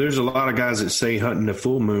 So there's a lot of guys that say hunting the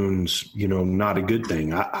full moon's, not a good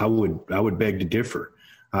thing. I would beg to differ.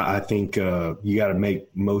 I think you got to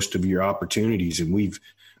make most of your opportunities, and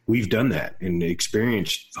we've done that and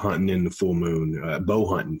experienced hunting in the full moon, bow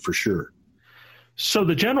hunting for sure. So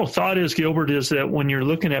the general thought is, Gilbert, is that when you're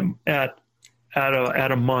looking at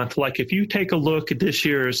at a month. Like if you take a look at this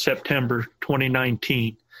year, September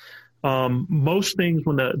 2019, most things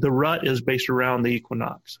when the rut is based around the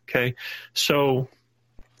equinox. Okay. So,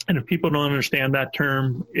 and if people don't understand that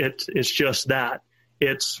term, it's just that.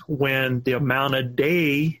 It's when the amount of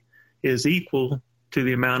day is equal to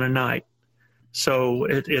the amount of night. So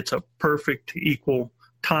it's a perfect equal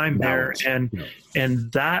time there.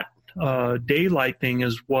 And that daylight thing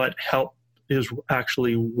is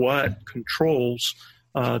actually what controls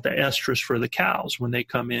the estrus for the cows when they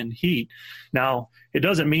come in heat. Now, it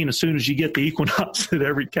doesn't mean as soon as you get the equinox that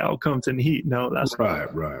every cow comes in heat. No, that's right.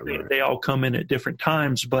 They all come in at different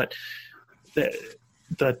times, but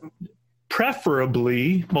the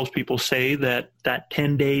preferably, most people say that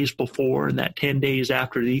 10 days before and that 10 days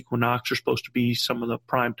after the equinox are supposed to be some of the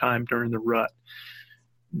prime time during the rut.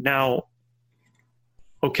 Now,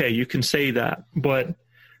 okay, you can say that, but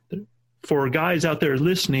for guys out there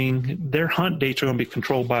listening, their hunt dates are going to be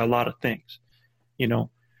controlled by a lot of things. You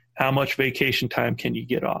know, how much vacation time can you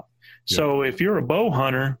get off? Yeah. So if you're a bow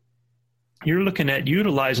hunter, you're looking at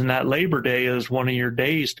utilizing that Labor Day as one of your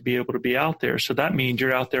days to be able to be out there. So that means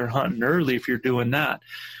you're out there hunting early if you're doing that.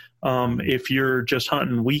 If you're just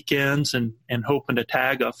hunting weekends and hoping to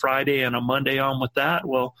tag a Friday and a Monday on with that,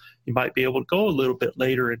 well, you might be able to go a little bit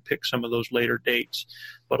later and pick some of those later dates.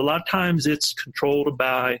 But a lot of times it's controlled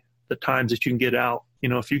by the times that you can get out. You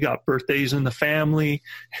know, if you got birthdays in the family,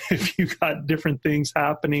 if you got different things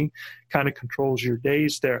happening, kind of controls your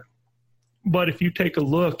days there. But if you take a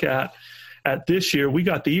look at this year, we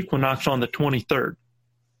got the equinox on the 23rd.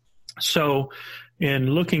 So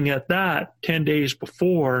in looking at that 10 days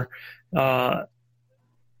before, that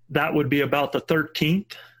would be about the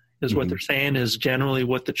 13th is what they're saying is generally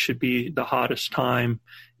what that should be the hottest time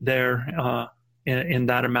there in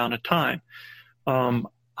that amount of time.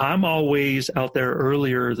 I'm always out there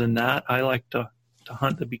earlier than that. I like to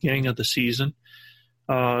hunt the beginning of the season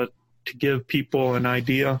to give people an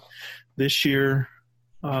idea. This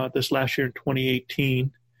last year in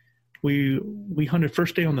 2018, we hunted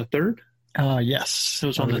first day on the 3rd. Yes, it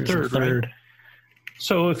was on the 3rd, right?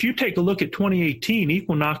 So if you take a look at 2018,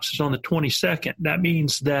 equinox is on the 22nd. That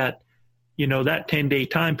means that, you know, that 10-day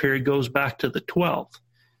time period goes back to the 12th.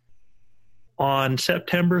 On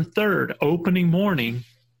September 3rd, opening morning,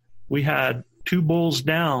 we had 2 bulls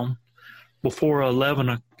down before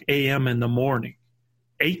 11 a.m. in the morning.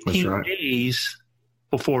 18 days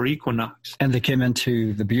before equinox. And they came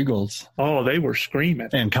into the bugles. Oh, they were screaming.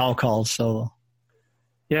 And cow calls, so.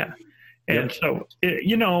 Yeah. And so,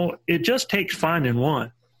 it just takes finding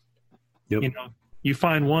one. Yep. You know, you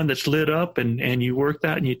find one that's lit up and you work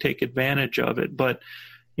that and you take advantage of it. But,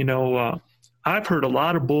 you know, I've heard a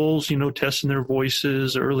lot of bulls, you know, testing their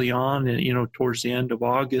voices early on and, you know, towards the end of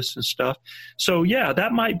August and stuff. So, yeah,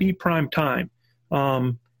 that might be prime time.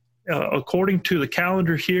 According to the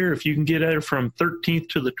calendar here, if you can get it from 13th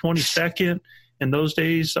to the 22nd in those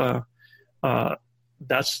days,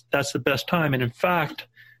 that's the best time. And in fact,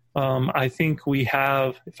 I think we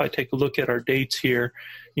have, if I take a look at our dates here,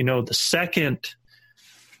 you know, the second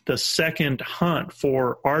hunt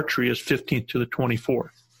for archery is 15th to the 24th.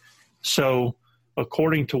 So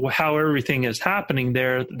according to how everything is happening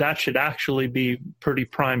there, that should actually be pretty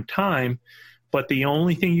prime time. But the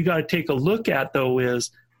only thing you got to take a look at, though,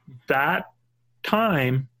 is that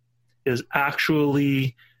time is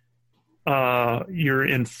actually you're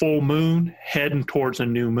in full moon heading towards a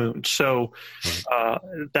new moon. So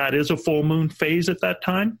that is a full moon phase at that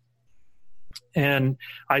time. And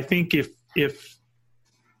I think if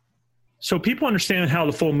so people understand how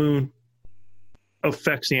the full moon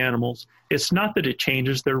affects the animals. It's not that it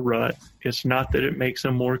changes their rut. It's not that it makes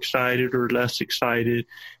them more excited or less excited.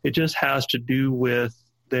 It just has to do with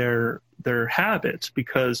their habits,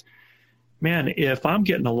 because man, if I'm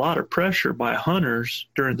getting a lot of pressure by hunters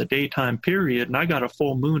during the daytime period and I got a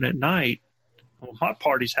full moon at night, well, my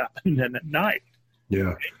party's happening then at night.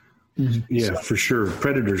 Yeah. Mm-hmm. Yeah, so, for sure.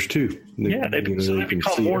 Predators too. They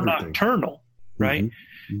become more nocturnal, right?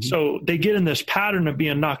 Mm-hmm. Mm-hmm. So they get in this pattern of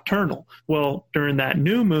being nocturnal. Well, during that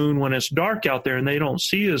new moon, when it's dark out there and they don't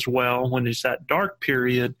see as well, when it's that dark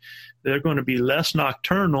period, they're going to be less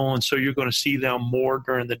nocturnal, and so you're going to see them more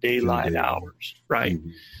during the daylight hours, right?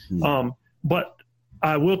 Mm-hmm. But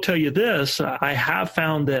I will tell you this, I have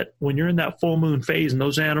found that when you're in that full moon phase and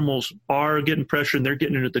those animals are getting pressure and they're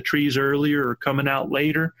getting into the trees earlier or coming out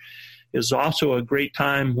later, is also a great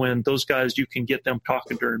time when those guys, you can get them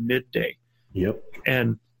talking during midday. Yep.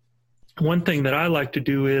 And one thing that I like to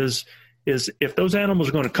do is if those animals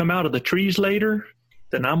are going to come out of the trees later,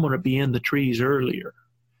 then I'm going to be in the trees earlier.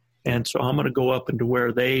 And so I'm going to go up into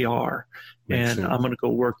where they are, and I'm going to go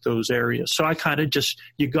work those areas. So I kind of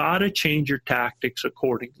you got to change your tactics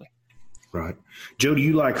accordingly. Right. Joe, do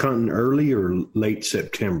you like hunting early or late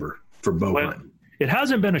September for bow hunting? It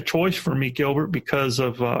hasn't been a choice for me, Gilbert, because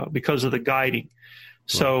of the guiding.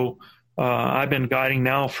 So I've been guiding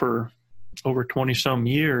now for over 20 some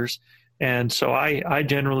years. And so I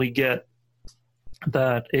generally get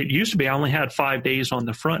that. It used to be I only had 5 days on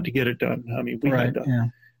the front to get it done. I mean, we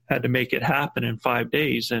had to make it happen in 5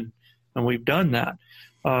 days, and we've done that.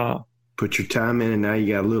 Put your time in, and now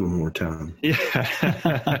you got a little more time.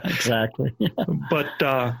 Yeah, exactly.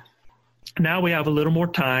 But now we have a little more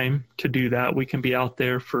time to do that. We can be out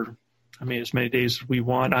there for, as many days as we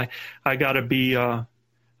want. I got to be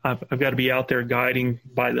I've got to be out there guiding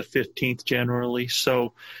by the 15th generally.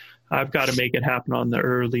 So I've got to make it happen on the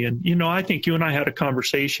early. And, I think you and I had a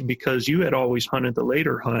conversation because you had always hunted the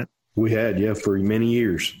later hunt. We had, for many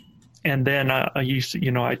years. And then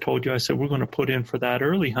I told you, I said, we're going to put in for that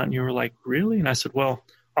early hunt. And you were like, really? And I said, well,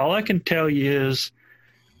 all I can tell you is,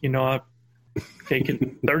 I've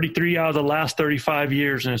taken 33 out of the last 35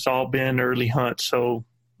 years, and it's all been early hunts. So,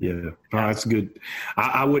 yeah, that's good.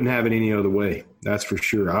 I wouldn't have it any other way. That's for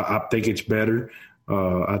sure. I think it's better.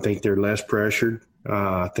 I think they're less pressured.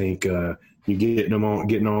 I think you getting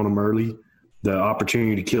on them early. The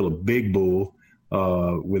opportunity to kill a big bull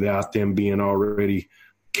without them being already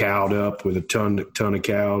cowed up with a ton of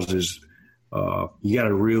cows is you got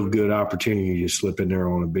a real good opportunity to slip in there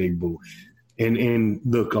on a big bull. And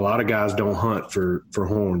look, a lot of guys don't hunt for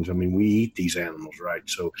horns. I mean, we eat these animals, right?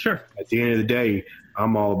 So sure. At the end of the day,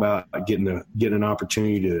 I'm all about getting an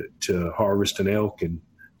opportunity to harvest an elk, and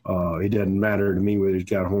it doesn't matter to me whether he's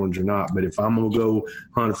got horns or not. But if I'm gonna go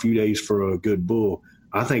hunt a few days for a good bull,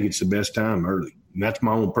 I think it's the best time early, and that's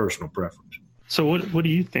my own personal preference. So what do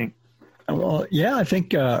you think? Well, yeah, I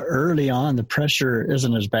think early on the pressure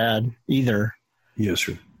isn't as bad either. Yes,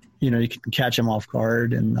 sir. You can catch them off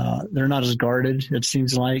guard, and they're not as guarded, it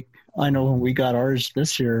seems like. I know when we got ours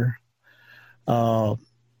this year, we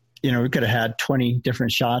could have had 20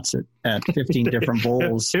 different shots at 15 different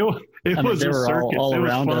bulls. They were all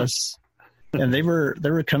around us, and they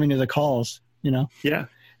were coming to the calls, Yeah.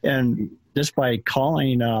 And just by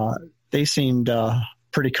calling, they seemed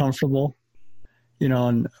pretty comfortable,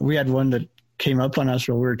 and we had one that came up on us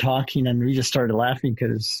while we were talking, and we just started laughing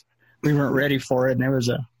because we weren't ready for it, and it was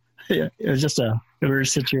just a weird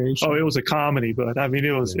situation. Oh, it was a comedy, but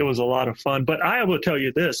it was a lot of fun. But I will tell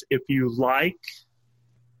you this: if you like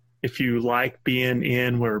being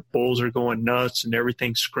in where bulls are going nuts and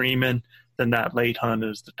everything's screaming, then that late hunt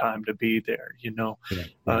is the time to be there.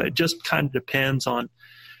 It just kind of depends on.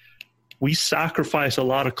 We sacrifice a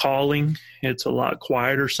lot of calling. It's a lot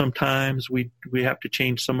quieter sometimes. We have to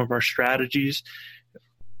change some of our strategies.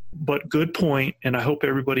 But good point, and I hope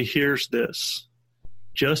everybody hears this.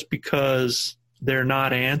 Just because they're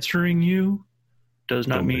not answering you does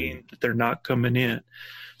not mean that they're not coming in.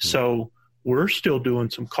 So we're still doing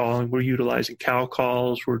some calling. We're utilizing cow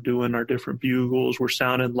calls. We're doing our different bugles. We're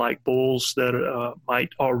sounding like bulls that might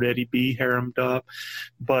already be harromed up.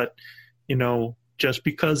 But, just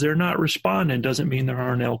because they're not responding doesn't mean there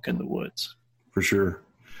aren't elk in the woods. For sure.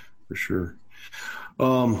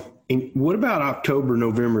 And what about October,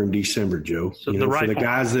 November, and December, Joe? So for the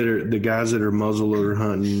guys that are muzzleloader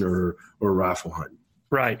hunting or rifle hunting.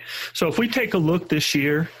 Right. So if we take a look this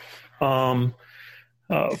year,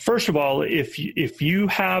 first of all, if you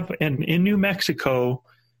have in New Mexico,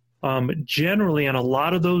 generally in a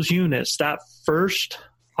lot of those units, that first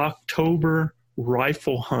October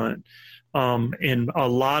rifle hunt. In a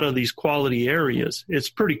lot of these quality areas, it's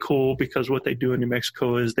pretty cool because what they do in New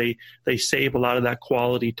Mexico is they save a lot of that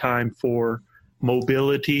quality time for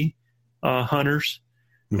mobility hunters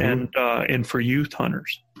and for youth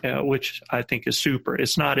hunters, which I think is super.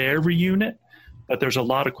 It's not every unit, but there's a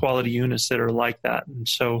lot of quality units that are like that. And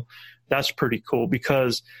so that's pretty cool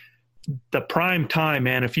because the prime time,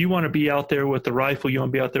 man, if you want to be out there with the rifle, you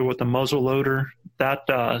want to be out there with the muzzle loader, that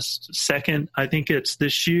second, I think it's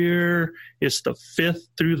this year, it's the 5th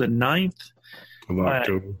through the 9th of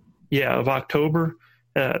October. Of October.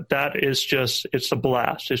 That is it's a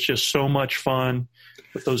blast. It's just so much fun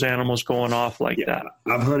with those animals going off like that.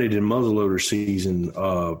 I've hunted in muzzleloader season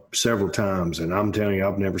several times, and I'm telling you,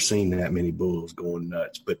 I've never seen that many bulls going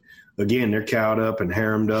nuts. But again, they're cowed up and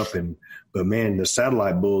harromed up, but man, the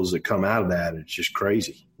satellite bulls that come out of that, it's just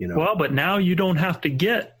crazy, Well, but now you don't have to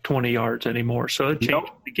get 20 yards anymore, so it changes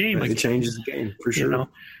the game. It changes the game for sure.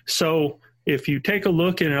 So if you take a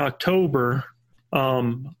look in October,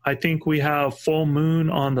 I think we have full moon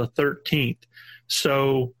on the 13th.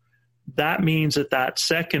 So that means that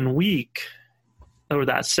second week or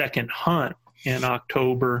that second hunt in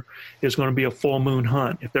October is going to be a full moon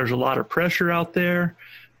hunt. If there's a lot of pressure out there,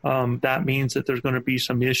 that means that there's going to be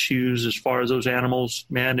some issues as far as those animals.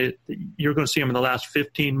 Man, you're going to see them in the last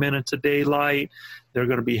 15 minutes of daylight. They're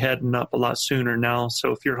going to be heading up a lot sooner now.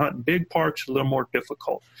 So if you're hunting big parks, a little more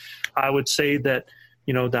difficult. I would say that,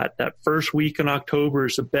 that first week in October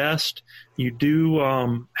is the best. You do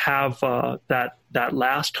have that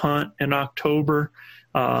last hunt in October.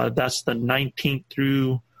 That's the 19th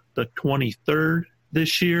through the 23rd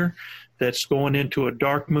this year. That's going into a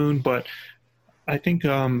dark moon. But I think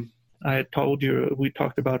I had told you, we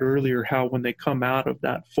talked about earlier how when they come out of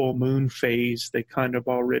that full moon phase, they kind of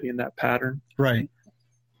already in that pattern. Right.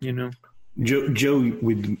 Joe,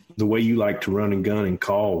 with the way you like to run and gun and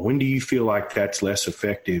call, when do you feel like that's less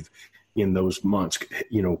effective in those months,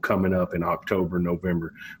 coming up in October,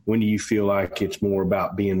 November? When do you feel like it's more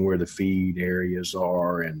about being where the feed areas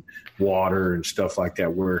are and water and stuff like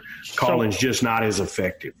that, where calling's just not as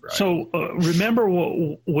effective, right? So remember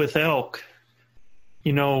with elk,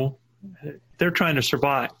 they're trying to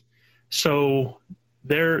survive. So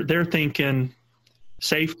they're thinking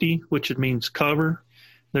safety, which means cover.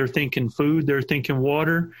 They're thinking food. They're thinking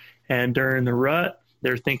water. And during the rut,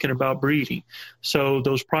 they're thinking about breeding. So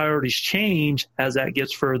those priorities change as that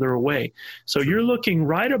gets further away. So you're looking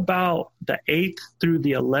right about the 8th through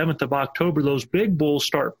the 11th of October, those big bulls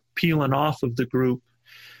start peeling off of the group.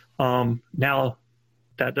 Now,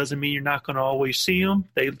 that doesn't mean you're not going to always see them.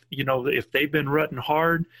 If they've been rutting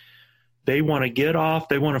hard, they want to get off.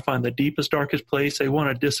 They want to find the deepest, darkest place. They want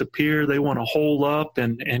to disappear. They want to hole up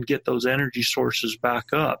and get those energy sources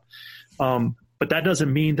back up. But that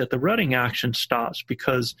doesn't mean that the rutting action stops,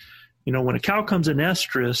 because, when a cow comes in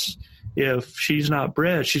estrus, if she's not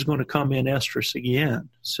bred, she's going to come in estrus again.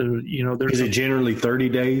 So, is it generally 30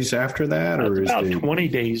 days after that, or is about it 20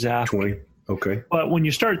 days after? 20. Okay. But when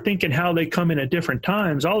you start thinking how they come in at different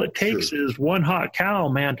times, all it takes is one hot cow,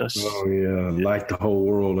 man, to light the whole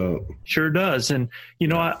world up. Sure does. And,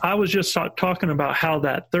 I was just talking about how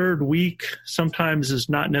that third week sometimes is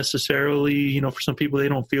not necessarily, for some people, they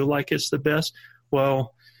don't feel like it's the best.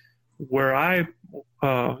 Well, where I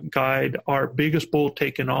guide, our biggest bull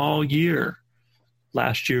taken all year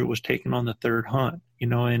last year was taken on the third hunt,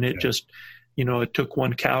 and it just, it took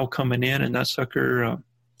one cow coming in, and that sucker,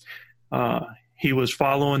 he was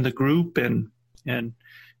following the group and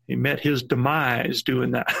he met his demise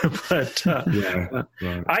doing that. But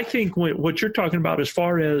I think what you're talking about as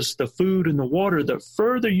far as the food and the water, the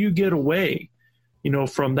further you get away,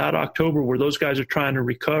 from that October where those guys are trying to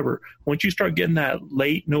recover, once you start getting that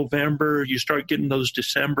late November, you start getting those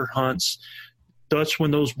December hunts, that's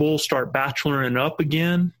when those bulls start bacheloring up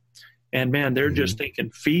again. And, man, they're just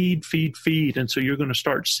thinking feed, feed, feed. And so you're going to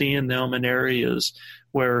start seeing them in areas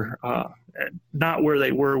where not where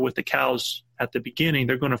they were with the cows at the beginning.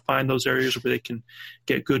 They're going to find those areas where they can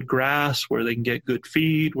get good grass, where they can get good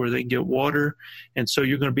feed, where they can get water. And so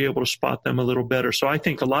you're going to be able to spot them a little better. So I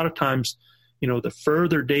think a lot of times, the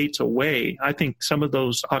further dates away, I think some of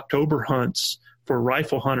those October hunts for a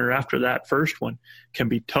rifle hunter after that first one can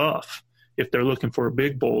be tough. If they're looking for a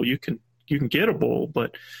big bull, you can get a bull,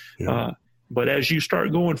 but as you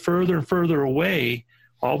start going further and further away,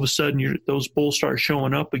 all of a sudden those bulls start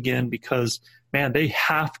showing up again, because, man, they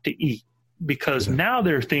have to eat, because now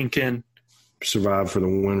they're thinking survive for the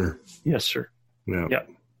winter. Yes, sir. Yeah. Yep.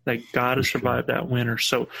 They got to survive that winter,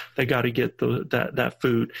 so they got to get that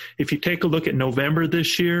food. If you take a look at November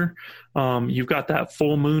this year, you've got that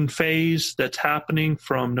full moon phase that's happening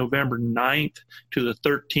from November 9th to the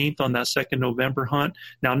 13th on that second November hunt.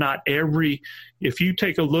 Now, if you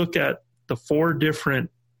take a look at the 4 different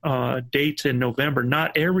dates in November,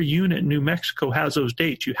 not every unit in New Mexico has those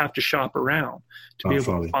dates. You have to shop around to be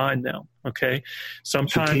able to find them. Okay.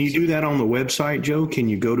 Sometimes. So can you do that on the website, Joe? Can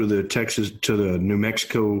you go to the New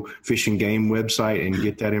Mexico Fish and Game website and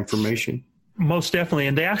get that information? Most definitely.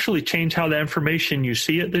 And they actually changed how the information you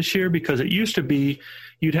see it this year, because it used to be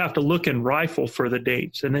you'd have to look in rifle for the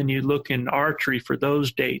dates, and then you look in archery for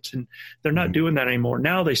those dates. And they're not doing that anymore.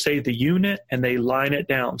 Now they say the unit and they line it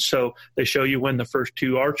down. So they show you when the first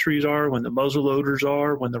 2 archeries are, when the muzzle loaders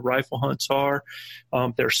are, when the rifle hunts are.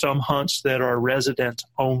 There's some hunts that are residents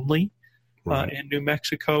only in New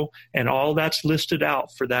Mexico, and all that's listed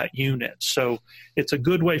out for that unit. So it's a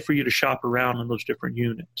good way for you to shop around in those different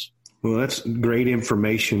units. Well, that's great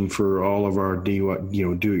information for all of our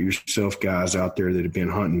do-it-yourself guys out there that have been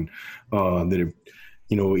hunting, that have,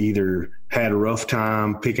 either had a rough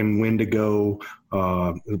time picking when to go.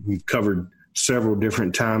 We've covered several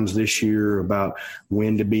different times this year about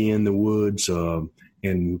when to be in the woods.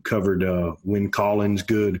 and covered Win Collins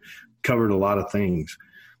good, covered a lot of things.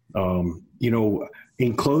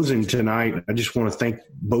 In closing tonight, I just want to thank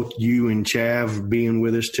both you and Chav for being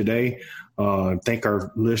with us today. Thank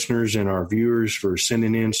our listeners and our viewers for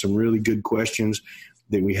sending in some really good questions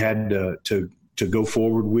that we had to go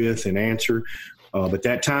forward with and answer. But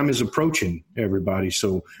that time is approaching, everybody.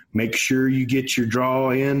 So make sure you get your draw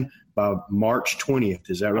in by March 20th.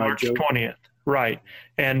 Is that right, Joe? March 20th. Right.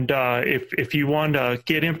 And if you want to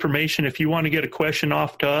get information, if you want to get a question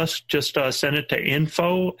off to us, just send it to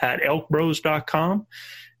info@elkbros.com,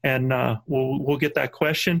 and we'll get that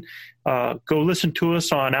question. Go listen to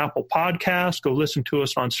us on Apple Podcasts. Go listen to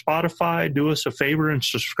us on Spotify. Do us a favor and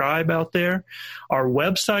subscribe out there. Our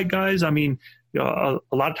website, guys, I mean, a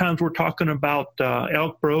lot of times we're talking about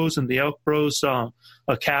Elk Bros and the Elk Bros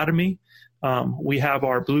Academy. We have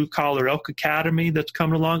our Blue Collar Elk Academy that's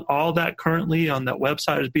coming along. All that currently on that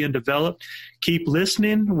website is being developed. Keep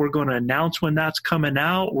listening. We're going to announce when that's coming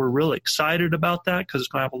out. We're really excited about that because it's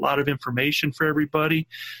going to have a lot of information for everybody.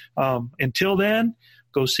 Until then,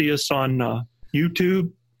 go see us on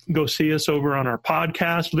YouTube. Go see us over on our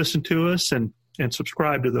podcast. Listen to us and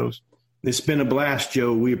subscribe to those. It's been a blast,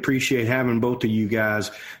 Joe. We appreciate having both of you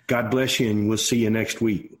guys. God bless you, and we'll see you next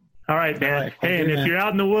week. All right, man. All right, hey, and if you're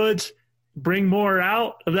out in the woods, bring more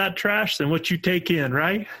out of that trash than what you take in,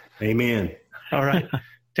 right? Amen. All right.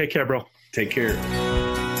 Take care, bro. Take care.